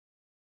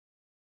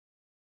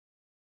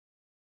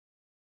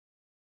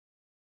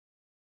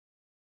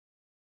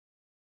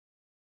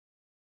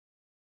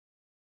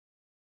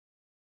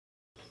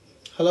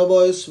Hello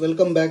boys,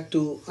 welcome back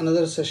to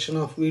another session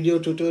of video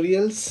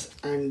tutorials,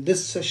 and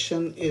this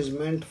session is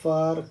meant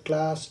for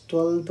class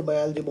 12th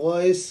biology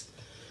boys,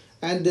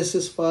 and this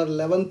is for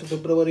 11th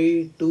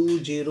February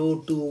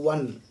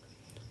 2021.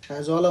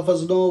 As all of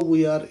us know,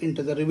 we are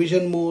into the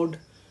revision mode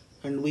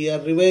and we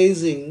are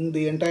revising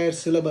the entire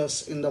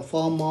syllabus in the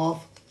form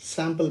of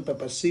sample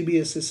papers,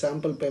 CBSE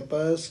sample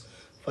papers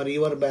for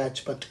your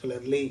batch,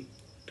 particularly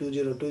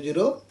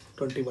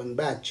 2020-21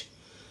 batch.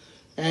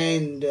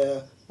 And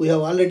we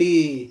have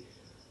already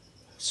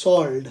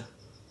solved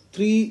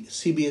 3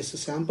 CBSE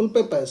sample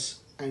papers,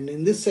 and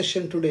in this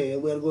session today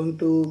we are going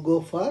to go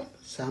for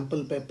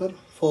sample paper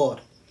 4.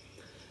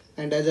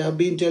 And as I have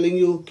been telling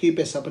you, keep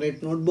a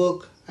separate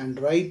notebook and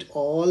write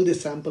all the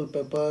sample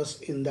papers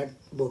in that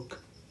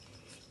book.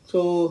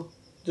 So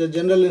the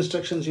general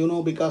instructions you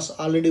know, because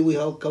already we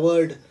have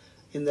covered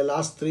in the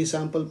last 3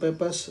 sample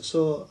papers,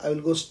 so I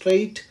will go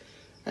straight,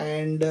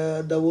 and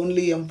the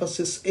only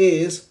emphasis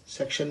is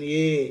section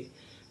A.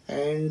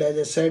 And as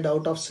I said,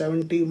 out of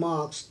 70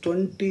 marks,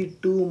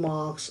 22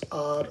 marks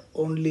are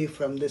only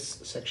from this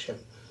section.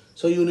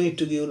 So you need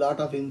to give a lot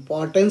of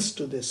importance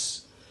to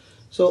this.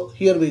 So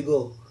here we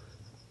go.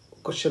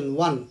 Question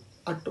 1.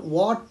 At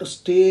what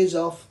stage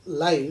of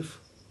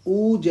life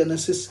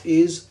oogenesis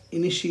is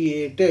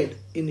initiated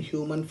in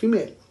human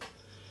female?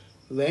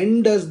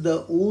 When does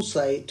the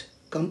oocyte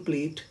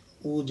complete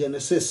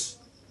oogenesis?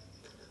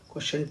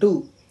 Question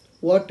 2.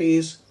 What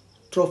is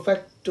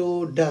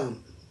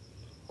trophectoderm?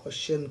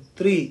 Question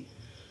 3.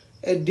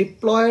 A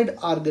diploid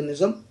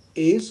organism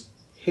is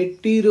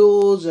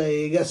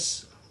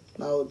heterozygous.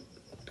 Now,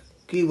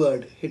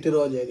 keyword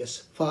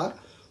heterozygous for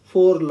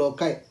 4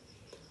 loci.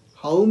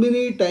 How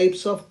many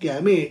types of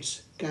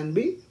gametes can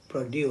be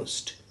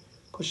produced?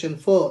 Question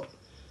 4.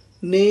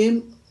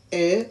 Name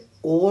a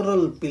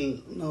oral pill.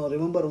 Now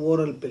remember,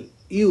 oral pill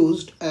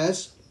used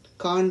as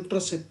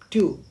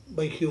contraceptive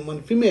by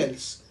human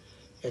females.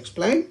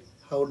 Explain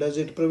how does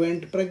it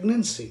prevent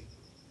pregnancy.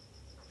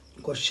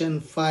 Question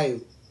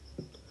 5.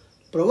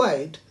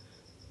 Provide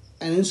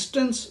an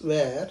instance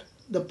where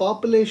the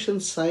population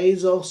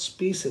size of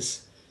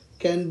species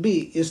can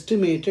be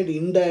estimated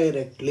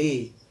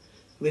indirectly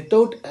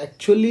without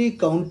actually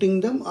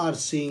counting them or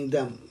seeing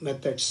them.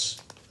 Methods.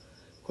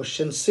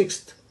 Question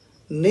 6.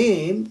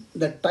 Name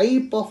the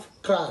type of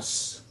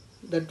cross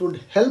that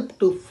would help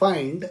to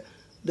find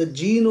the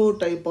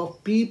genotype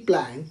of pea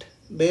plant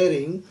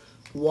bearing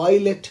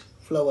violet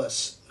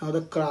flowers. Now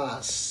the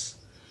cross.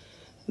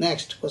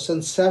 Next,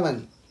 question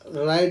 7.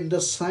 Write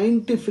the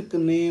scientific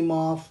name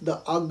of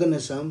the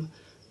organism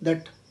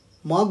that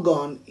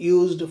Morgan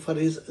used for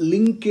his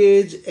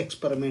linkage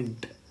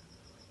experiment.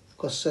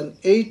 Question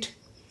 8.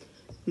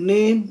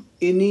 Name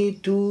any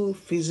 2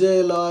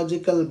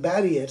 physiological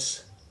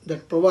barriers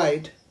that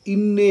provide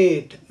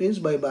innate, means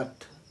by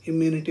birth,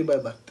 immunity by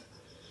birth.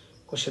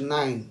 Question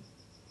 9.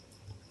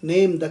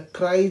 Name the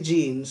cry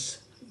genes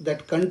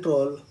that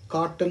control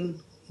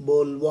cotton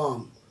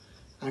bollworm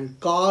and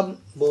corn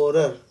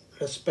borer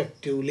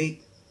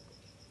respectively.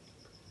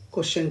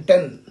 Question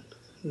 10.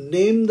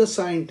 Name the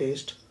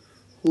scientists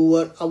who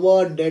were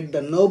awarded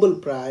the Nobel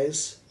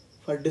Prize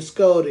for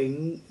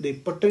discovering the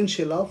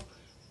potential of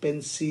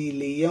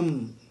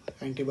penicillium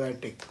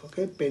antibiotic.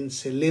 Okay,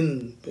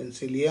 penicillium.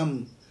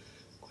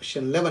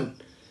 Question 11.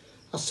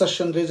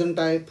 Assertion, reason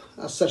type.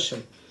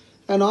 Assertion.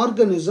 An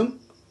organism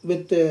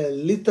with a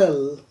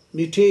lethal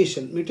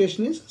mutation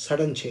is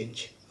sudden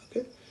change,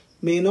 okay,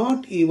 may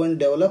not even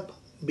develop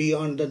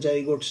beyond the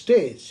zygote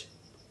stage.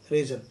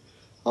 Reason.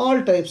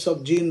 All types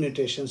of gene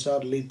mutations are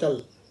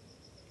lethal.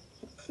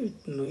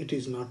 No, it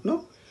is not.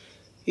 No.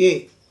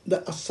 A.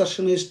 The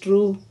assertion is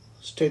true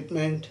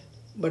statement,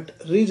 but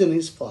reason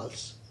is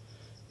false.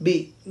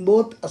 B.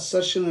 Both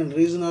assertion and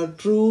reason are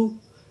true,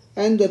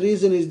 and the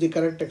reason is the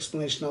correct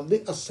explanation of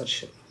the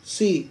assertion.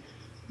 C.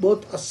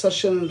 Both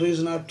assertion and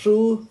reason are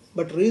true,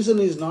 but reason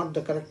is not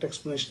the correct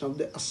explanation of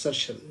the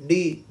assertion.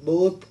 D.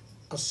 Both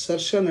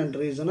assertion and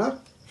reason are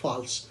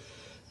false.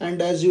 And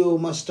as you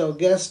must have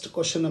guessed,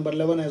 question number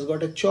 11 has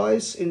got a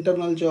choice,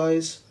 internal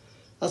choice.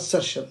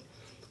 Assertion.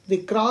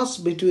 The cross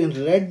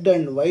between red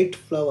and white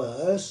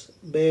flowers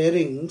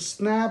bearing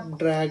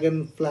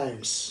snapdragon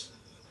plants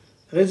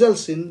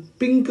results in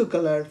pink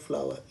colored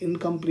flower,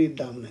 incomplete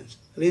dominance.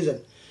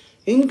 Reason.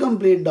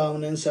 Incomplete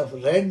dominance of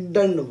red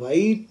and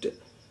white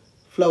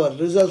flower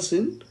results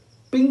in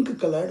pink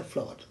colored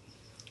flower.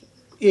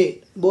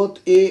 A. Both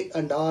A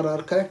and R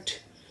are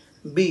correct.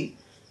 B.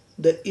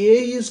 The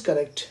A is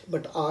correct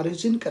but R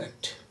is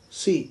incorrect.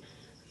 C.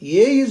 A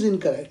is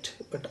incorrect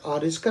but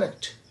R is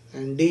correct.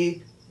 And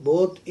D.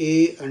 Both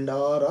A and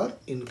R are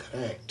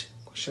incorrect.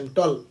 Question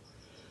 12.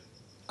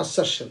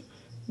 Assertion.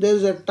 There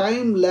is a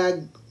time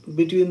lag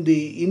between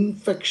the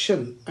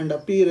infection and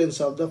appearance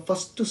of the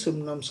first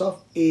symptoms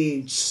of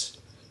AIDS.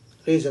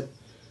 Reason.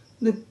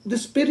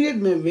 This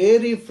period may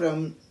vary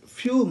from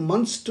few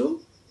months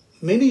to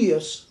many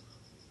years,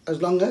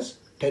 as long as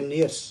 10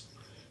 years.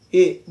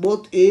 A.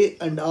 Both A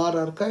and R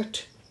are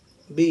correct.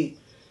 B.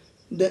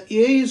 The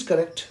A is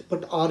correct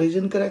but R is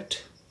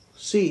incorrect.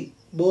 C.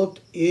 both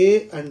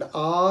A and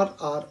R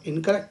are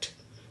incorrect.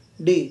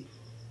 D.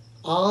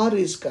 R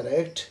is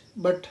correct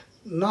but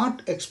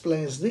not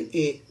explains the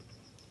A.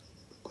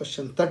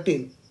 Question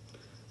 13.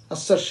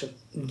 Assertion.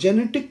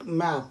 Genetic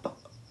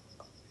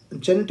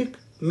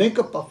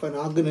makeup of an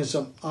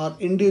organism or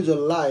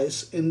individual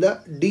lies in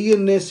the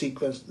DNA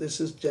sequence. This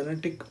is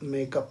genetic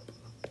makeup.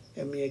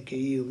 M-A-K-E,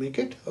 you make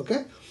it,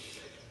 okay?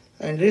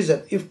 And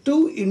reason, if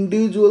two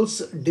individuals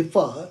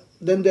differ,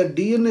 then their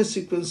DNA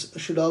sequence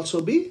should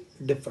also be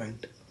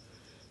different.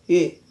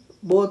 A.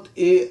 Both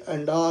A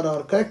and R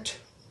are correct.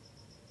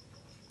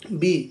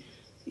 B.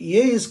 A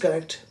is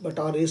correct but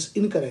R is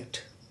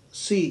incorrect.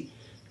 C.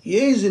 A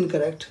is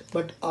incorrect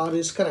but R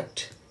is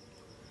correct.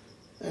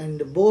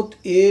 And both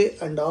A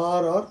and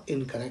R are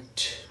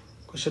incorrect.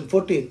 Question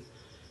 14.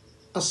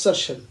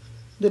 Assertion.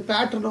 The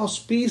pattern of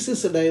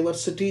species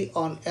diversity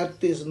on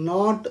Earth is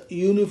not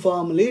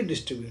uniformly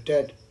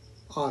distributed.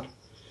 R.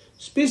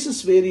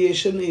 Species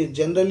variation is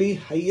generally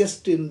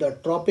highest in the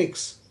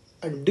tropics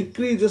and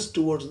decreases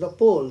towards the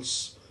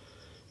poles.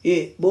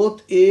 A.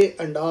 Both A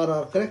and R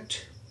are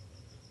correct.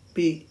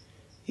 B.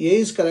 A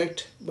is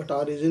correct but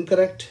R is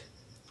incorrect.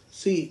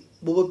 C.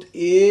 Both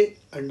A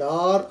and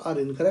R are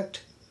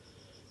incorrect.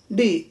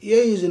 D.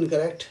 A is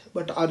incorrect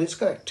but R is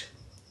correct.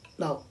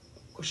 Now,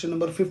 question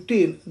number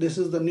 15. This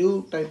is the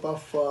new type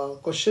of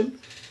question.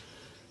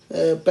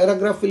 A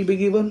paragraph will be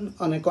given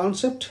on a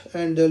concept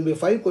and there will be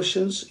 5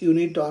 questions. You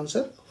need to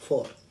answer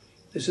 4.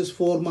 This is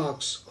 4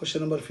 marks.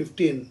 Question number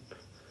 15.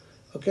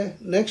 Okay.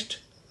 Next,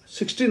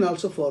 16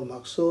 also 4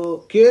 marks. So,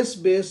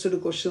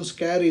 case-based questions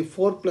carry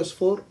 4 plus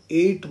 4,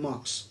 8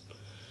 marks.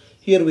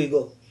 Here we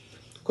go.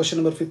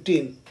 Question number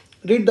 15.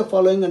 Read the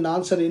following and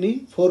answer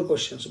any 4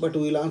 questions, but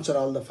we will answer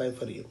all the 5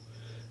 for you.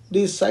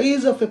 The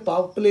size of a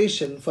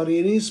population for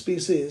any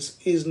species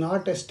is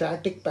not a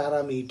static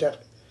parameter.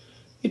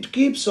 It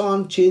keeps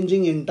on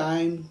changing in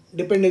time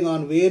depending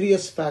on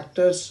various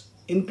factors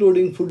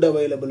including food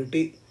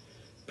availability,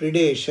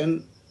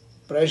 predation,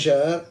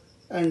 pressure,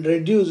 and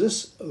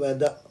reduces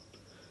weather.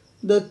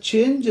 The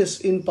changes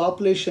in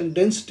population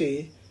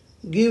density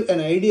give an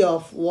idea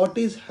of what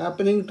is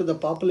happening to the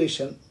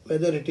population,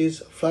 whether it is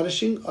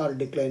flourishing or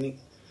declining.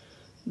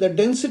 The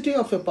density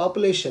of a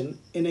population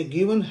in a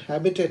given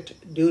habitat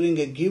during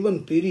a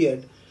given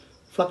period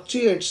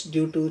fluctuates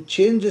due to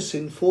changes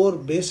in 4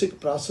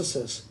 basic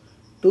processes,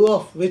 2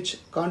 of which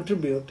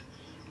contribute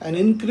an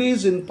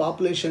increase in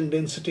population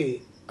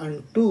density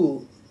and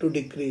 2 to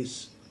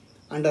decrease.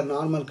 Under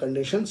normal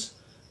conditions,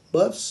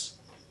 births,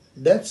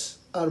 deaths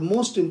are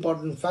most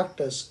important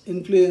factors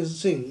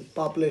influencing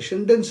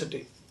population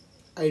density.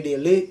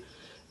 Ideally,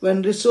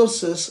 when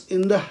resources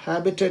in the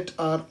habitat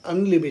are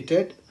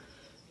unlimited,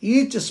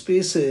 each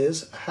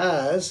species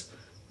has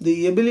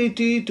the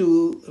ability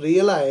to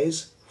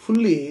realize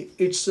fully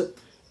its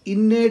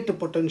innate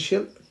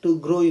potential to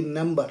grow in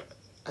number,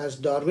 as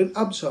Darwin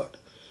observed,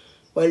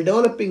 while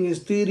developing his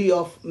theory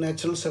of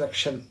natural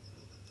selection.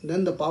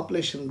 Then the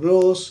population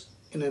grows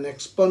in an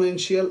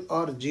exponential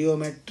or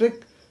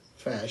geometric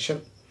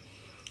fashion.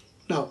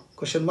 Now,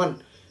 question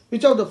 1.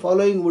 Which of the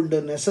following would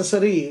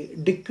necessarily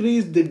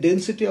decrease the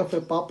density of a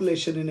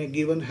population in a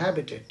given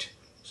habitat?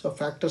 So,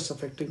 factors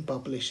affecting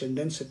population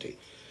density.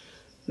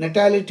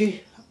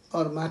 Natality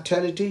or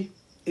mortality,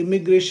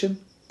 immigration,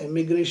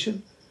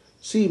 emigration.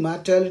 C.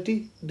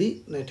 Mortality,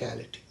 D.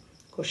 Natality.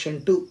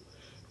 Question 2.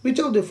 Which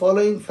of the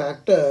following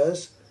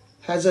factors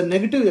has a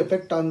negative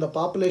effect on the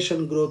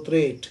population growth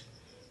rate?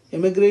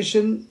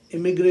 Immigration,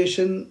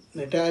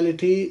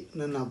 natality,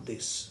 none of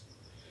these.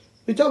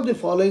 Which of the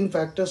following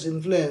factors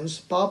influence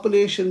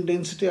population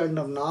density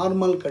under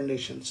normal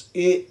conditions?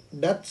 A.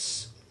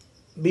 Deaths.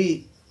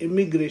 B.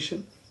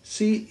 Immigration.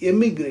 C.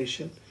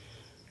 Emigration.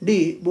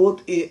 D.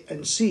 Both A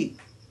and C.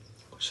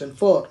 Question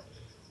 4.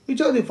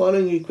 Which of the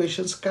following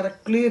equations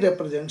correctly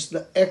represents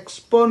the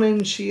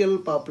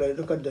exponential population?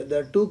 Look at that.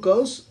 There are 2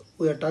 curves.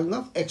 We are talking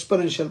of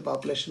exponential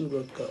population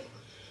growth curve.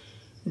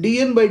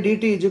 dn by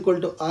dt is equal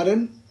to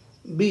Rn.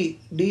 B.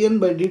 dn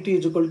by dt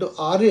is equal to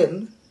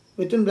Rn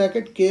within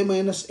bracket k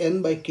minus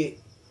n by k.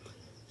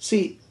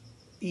 C.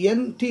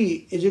 nt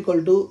is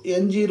equal to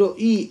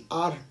n0e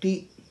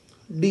rt.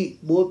 D.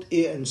 Both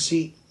A and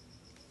C.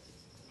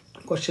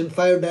 Question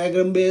 5,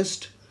 diagram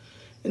based.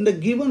 In the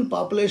given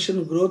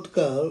population growth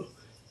curve,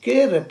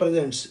 K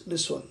represents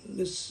this one,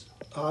 this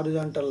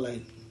horizontal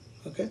line.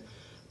 Okay.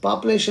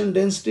 Population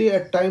density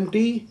at time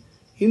t,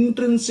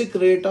 intrinsic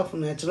rate of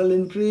natural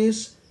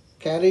increase,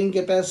 carrying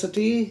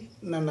capacity,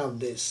 none of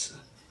this.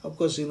 Of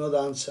course, you know the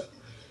answer.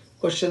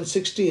 Question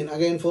 16,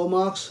 again 4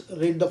 marks.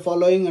 Read the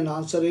following and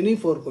answer any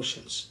 4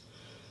 questions.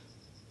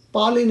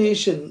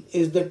 Pollination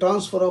is the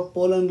transfer of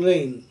pollen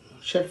grain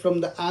shed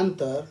from the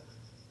anther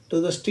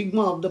to the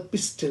stigma of the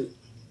pistil.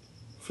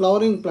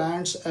 Flowering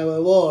plants have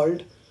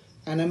evolved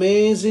an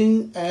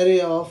amazing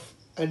array of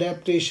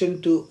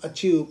adaptation to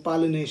achieve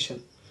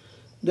pollination.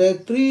 There are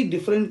 3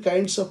 different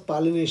kinds of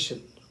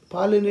pollination.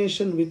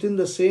 Pollination within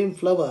the same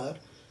flower,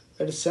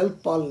 that is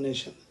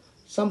self-pollination.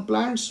 Some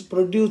plants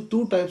produce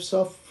two types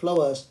of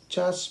flowers,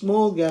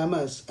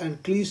 chasmogamous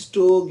and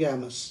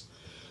cleistogamous.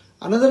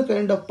 Another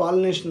kind of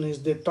pollination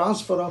is the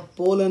transfer of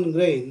pollen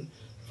grain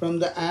from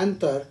the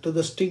anther to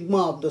the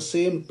stigma of the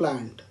same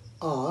plant,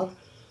 or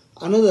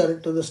another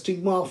to the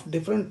stigma of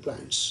different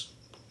plants.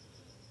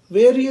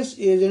 Various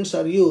agents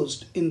are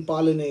used in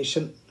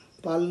pollination.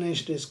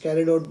 Pollination is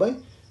carried out by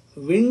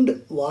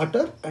wind,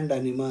 water, and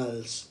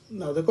animals.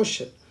 Now the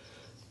question.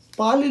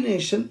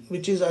 Pollination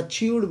which is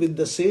achieved with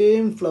the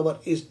same flower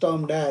is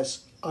termed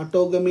as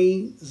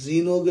autogamy,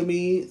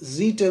 xenogamy,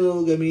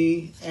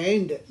 zetenogamy,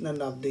 and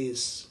none of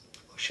these.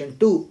 Question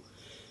 2.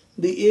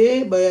 The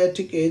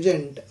abiotic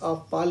agent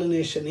of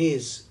pollination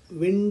is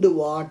wind,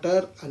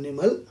 water,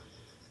 animal.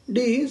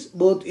 D is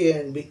both A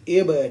and B,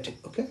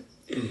 abiotic. Okay.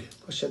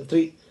 Question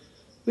 3.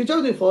 Which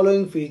of the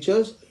following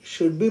features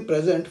should be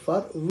present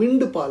for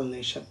wind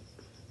pollination?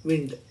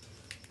 Wind.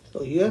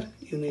 So here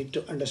you need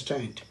to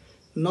understand.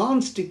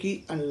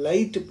 Non-sticky and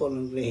light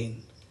pollen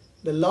grain.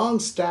 The long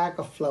stack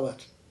of flower.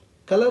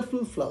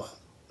 Colorful flower.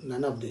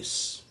 None of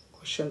this.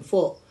 Question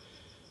 4.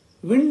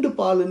 Wind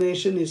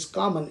pollination is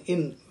common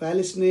in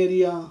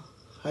Vallisneria,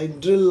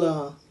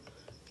 Hydrilla,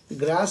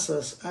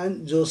 grasses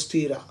and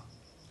Zostera.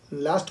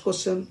 Last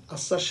question,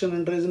 assertion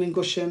and reasoning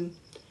question.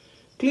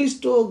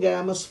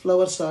 Cleistogamous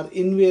flowers are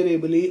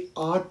invariably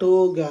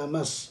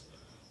autogamous,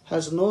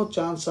 has no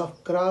chance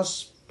of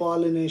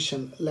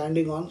cross-pollination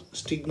landing on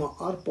stigma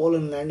or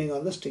pollen landing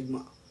on the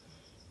stigma.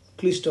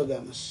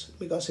 Cleistogamous,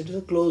 because it is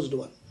a closed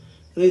one.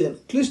 Reason,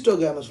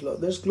 cleistogamous flower,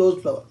 that is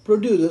closed flower,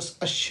 produces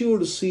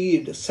assured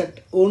seed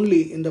set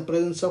only in the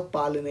presence of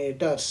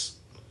pollinators.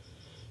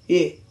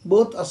 A.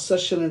 Both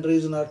assertion and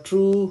reason are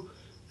true,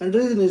 and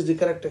reason is the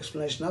correct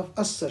explanation of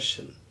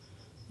assertion.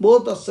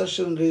 Both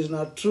assertion and reason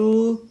are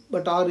true,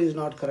 but R is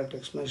not correct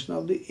explanation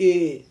of the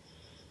A.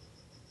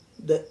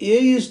 The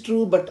A is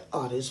true, but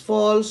R is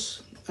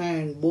false,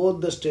 and both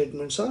the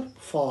statements are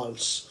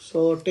false.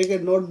 So take a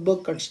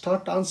notebook and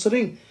start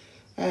answering,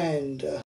 and